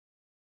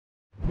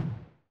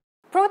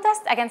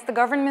Protests against the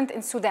government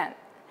in Sudan.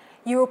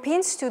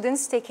 European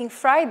students taking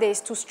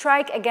Fridays to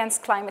strike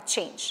against climate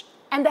change.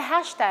 And the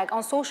hashtag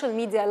on social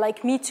media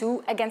like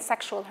 #MeToo against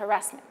sexual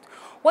harassment.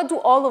 What do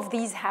all of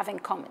these have in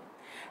common?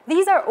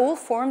 These are all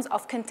forms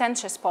of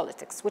contentious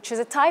politics, which is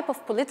a type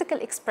of political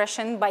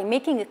expression by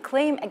making a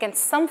claim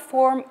against some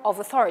form of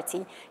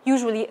authority,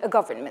 usually a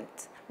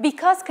government.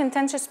 Because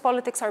contentious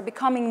politics are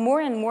becoming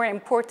more and more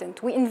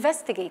important, we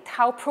investigate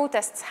how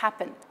protests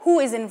happen, who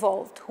is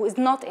involved, who is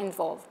not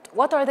involved,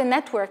 what are the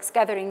networks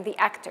gathering the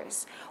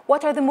actors,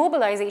 what are the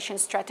mobilization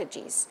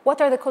strategies, what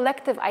are the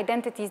collective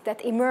identities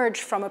that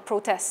emerge from a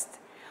protest.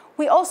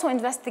 We also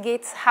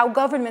investigate how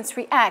governments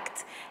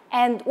react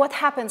and what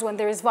happens when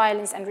there is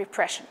violence and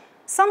repression.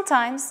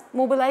 Sometimes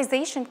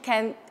mobilization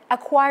can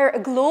acquire a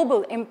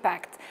global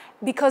impact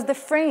because the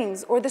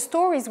frames or the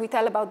stories we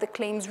tell about the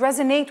claims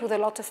resonate with a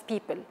lot of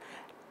people.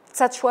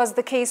 Such was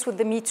the case with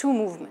the #MeToo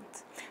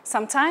movement.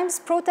 Sometimes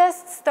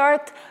protests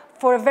start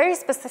for a very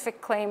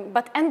specific claim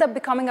but end up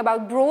becoming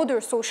about broader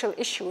social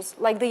issues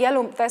like the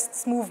Yellow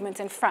Vests movement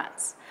in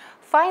France.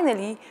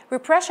 Finally,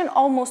 repression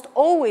almost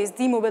always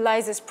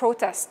demobilizes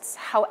protests.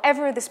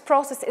 However, this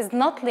process is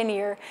not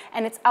linear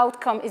and its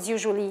outcome is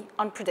usually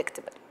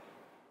unpredictable.